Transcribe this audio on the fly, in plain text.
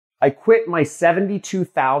I quit my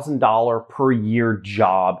 $72,000 per year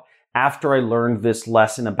job after I learned this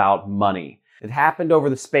lesson about money. It happened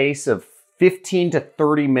over the space of 15 to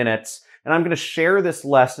 30 minutes, and I'm going to share this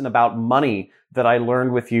lesson about money that I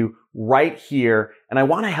learned with you right here. And I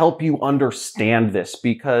want to help you understand this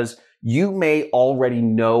because you may already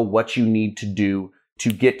know what you need to do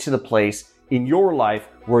to get to the place in your life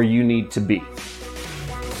where you need to be.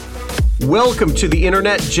 Welcome to the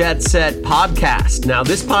Internet Jet Set podcast. Now,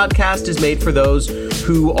 this podcast is made for those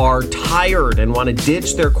who are tired and want to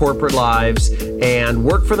ditch their corporate lives and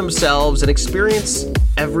work for themselves and experience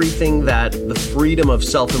everything that the freedom of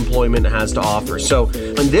self-employment has to offer. So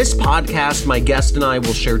on this podcast, my guest and I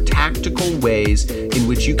will share tactical ways in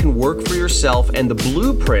which you can work for yourself and the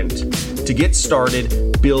blueprint to get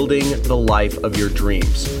started building the life of your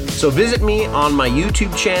dreams. So visit me on my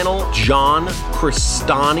YouTube channel, John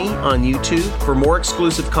Crestani on YouTube, for more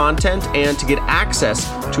exclusive content and to get access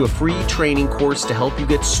to a free training course to help you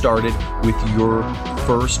get started with your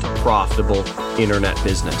first profitable internet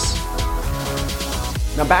business.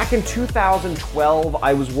 Now, back in 2012,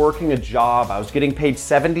 I was working a job. I was getting paid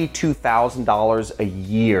 $72,000 a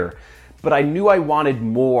year, but I knew I wanted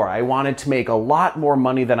more. I wanted to make a lot more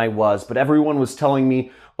money than I was, but everyone was telling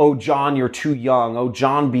me, "Oh, John, you're too young. Oh,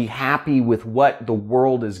 John, be happy with what the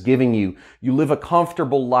world is giving you. You live a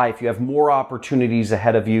comfortable life. You have more opportunities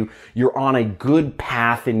ahead of you. You're on a good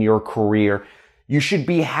path in your career. You should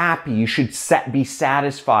be happy. You should be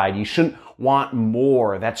satisfied. You shouldn't want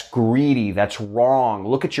more. That's greedy. That's wrong.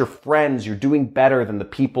 Look at your friends. You're doing better than the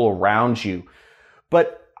people around you."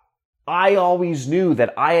 But I always knew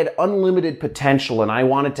that I had unlimited potential and I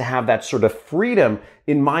wanted to have that sort of freedom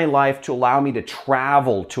in my life to allow me to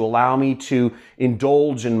travel, to allow me to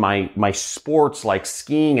indulge in my sports like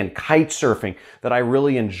skiing and kite surfing that I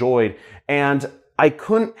really enjoyed. And I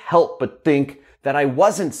couldn't help but think that I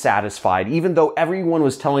wasn't satisfied, even though everyone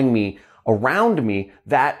was telling me around me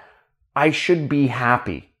that I should be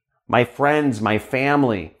happy. My friends, my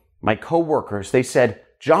family, my coworkers, they said,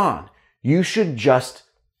 "John, you should just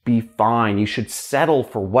be fine. You should settle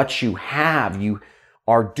for what you have. You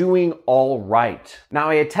are doing all right." Now,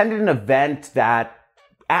 I attended an event that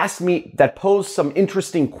posed some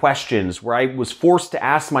interesting questions where I was forced to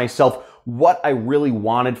ask myself what I really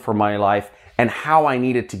wanted for my life and how I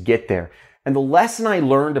needed to get there. And the lesson I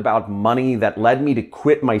learned about money that led me to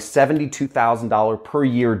quit my $72,000 per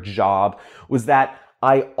year job was that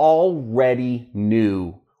I already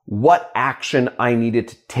knew what action I needed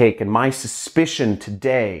to take. And my suspicion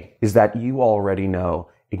today is that you already know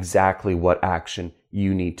exactly what action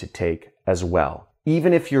you need to take as well.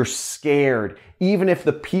 Even if you're scared, even if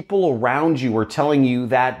the people around you are telling you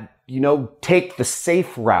that, take the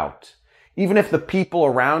safe route, even if the people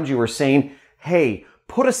around you are saying, "Hey,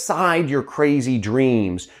 put aside your crazy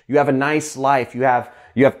dreams. You have a nice life. You have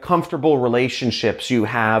comfortable relationships. You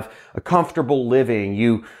have a comfortable living.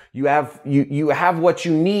 You have what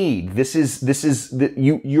you need.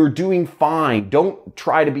 You're doing fine. Don't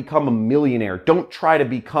try to become a millionaire. Don't try to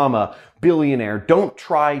become a billionaire. Don't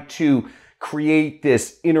try to create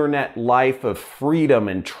this internet life of freedom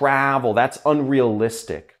and travel. That's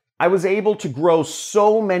unrealistic." I was able to grow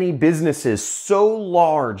so many businesses so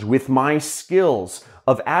large with my skills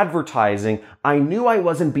of advertising. I knew I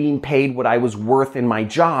wasn't being paid what I was worth in my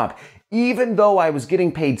job, even though I was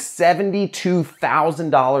getting paid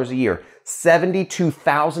 $72,000 a year.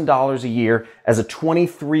 $72,000 a year as a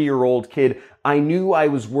 23-year-old kid. I knew I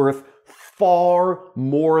was worth far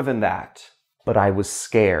more than that, but I was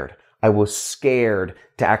scared. I was scared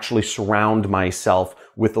to actually surround myself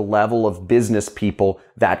with a level of business people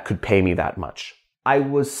that could pay me that much. I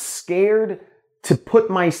was scared to put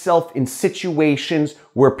myself in situations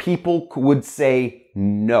where people would say,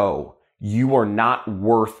 "No, you are not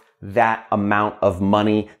worth that amount of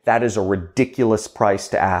money. That is a ridiculous price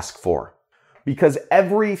to ask for." Because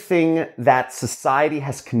everything that society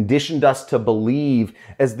has conditioned us to believe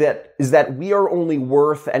is that we are only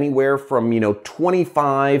worth anywhere from,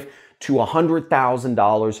 $25,000 to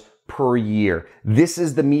 $100,000 per year. This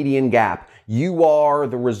is the median gap. You are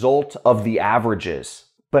the result of the averages.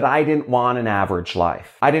 But I didn't want an average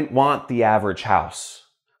life. I didn't want the average house.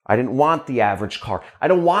 I didn't want the average car. I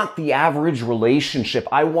don't want the average relationship.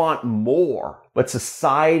 I want more. But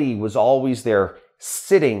society was always there,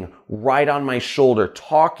 sitting right on my shoulder,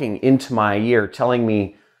 talking into my ear, telling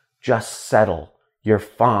me, "Just settle. You're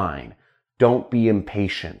fine. Don't be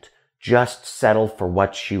impatient. Just settle for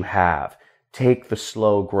what you have. Take the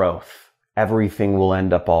slow growth. Everything will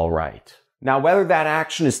end up all right." Now, whether that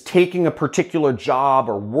action is taking a particular job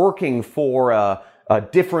or working for a a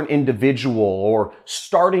different individual, or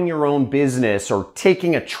starting your own business, or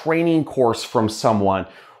taking a training course from someone,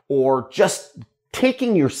 or just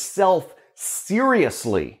taking yourself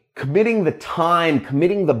seriously, committing the time,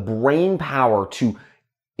 committing the brain power to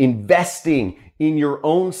investing in your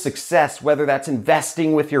own success, whether that's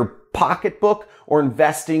investing with your pocketbook or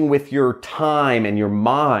investing with your time and your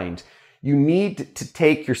mind. You need to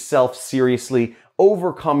take yourself seriously,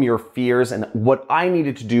 overcome your fears. And what I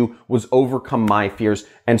needed to do was overcome my fears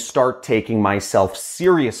and start taking myself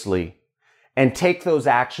seriously and take those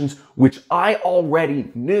actions, which I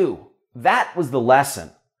already knew. That was the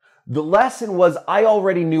lesson. The lesson was I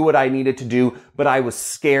already knew what I needed to do, but I was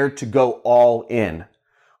scared to go all in.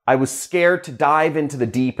 I was scared to dive into the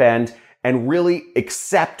deep end and really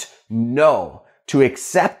accept no, to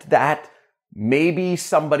accept that maybe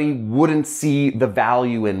somebody wouldn't see the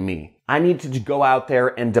value in me. I needed to go out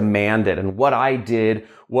there and demand it. And what I did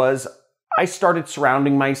was I started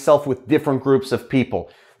surrounding myself with different groups of people.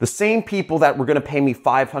 The same people that were going to pay me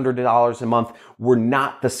 $500 a month were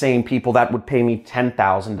not the same people that would pay me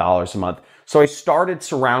 $10,000 a month. So I started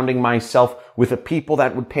surrounding myself with the people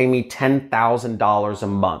that would pay me $10,000 a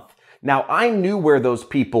month. Now, I knew where those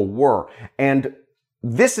people were, and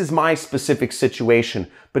this is my specific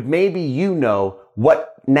situation, but maybe you know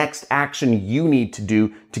what next action you need to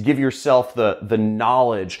do to give yourself the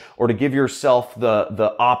knowledge, or to give yourself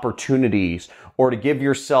the opportunities, or to give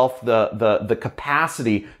yourself the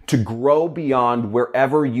capacity to grow beyond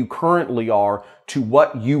wherever you currently are to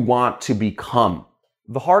what you want to become.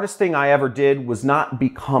 The hardest thing I ever did was not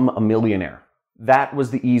become a millionaire. That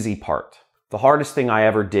was the easy part. The hardest thing I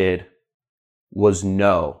ever did was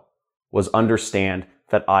understand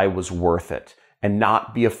that I was worth it and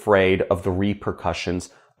not be afraid of the repercussions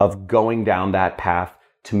of going down that path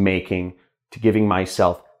to giving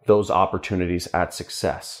myself those opportunities at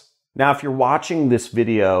success. Now, if you're watching this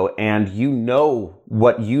video and you know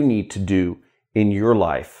what you need to do in your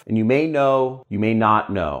life, and you may know, you may not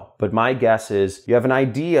know, but my guess is you have an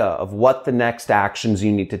idea of what the next actions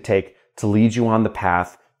you need to take to lead you on the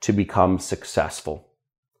path to become successful,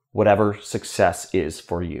 whatever success is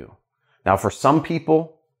for you. Now, for some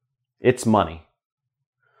people, it's money.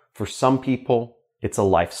 For some people, it's a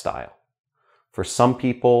lifestyle. For some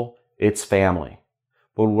people, it's family.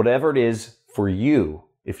 But whatever it is for you,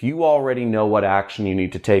 if you already know what action you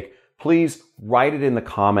need to take, please write it in the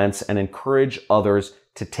comments and encourage others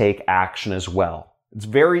to take action as well. It's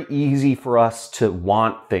very easy for us to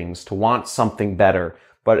want things, to want something better,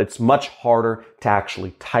 but it's much harder to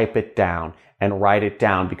actually type it down and write it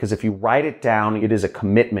down, because if you write it down, it is a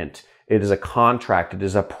commitment. It is a contract. It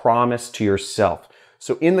is a promise to yourself.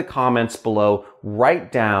 So in the comments below,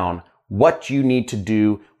 write down what you need to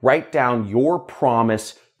do. Write down your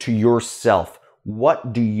promise to yourself.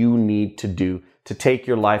 What do you need to do to take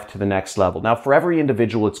your life to the next level? Now, for every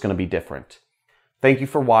individual, it's going to be different. Thank you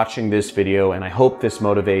for watching this video, and I hope this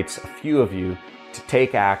motivates a few of you to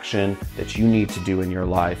take action that you need to do in your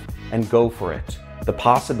life and go for it. The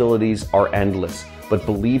possibilities are endless, but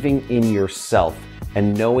believing in yourself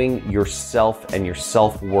and knowing yourself and your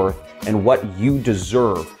self-worth and what you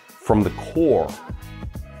deserve from the core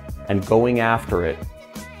and going after it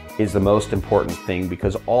is the most important thing,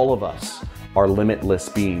 because all of us are limitless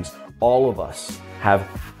beings. All of us have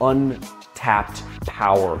untapped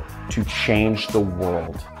power to change the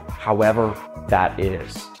world, however that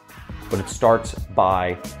is. But it starts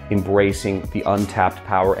by embracing the untapped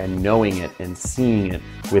power and knowing it and seeing it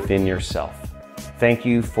within yourself. Thank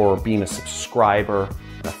you for being a subscriber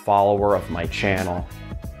and a follower of my channel.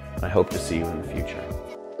 I hope to see you in the future.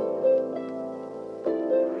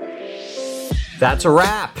 That's a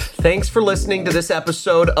wrap. Thanks for listening to this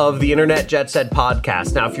episode of the Internet Jet Set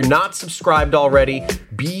Podcast. Now, if you're not subscribed already,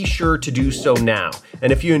 be sure to do so now.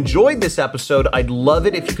 And if you enjoyed this episode, I'd love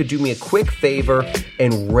it if you could do me a quick favor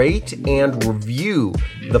and rate and review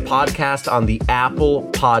the podcast on the Apple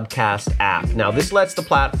Podcast app. Now, this lets the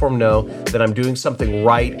platform know that I'm doing something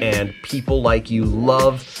right and people like you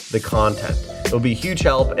love the content. It'll be a huge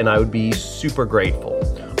help, and I would be super grateful.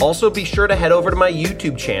 Also, be sure to head over to my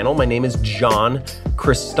YouTube channel. My name is John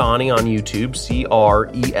Crestani on YouTube, Crestani,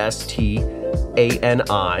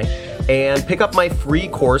 and pick up my free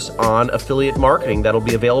course on affiliate marketing that'll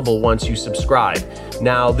be available once you subscribe.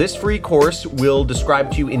 Now, this free course will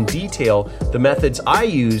describe to you in detail the methods I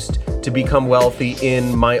used to become wealthy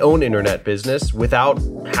in my own internet business without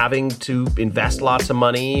having to invest lots of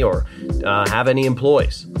money or have any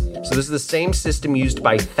employees. So this is the same system used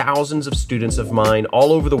by thousands of students of mine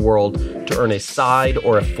all over the world to earn a side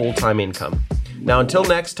or a full-time income. Now, until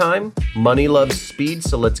next time, money loves speed,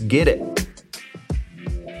 so let's get it.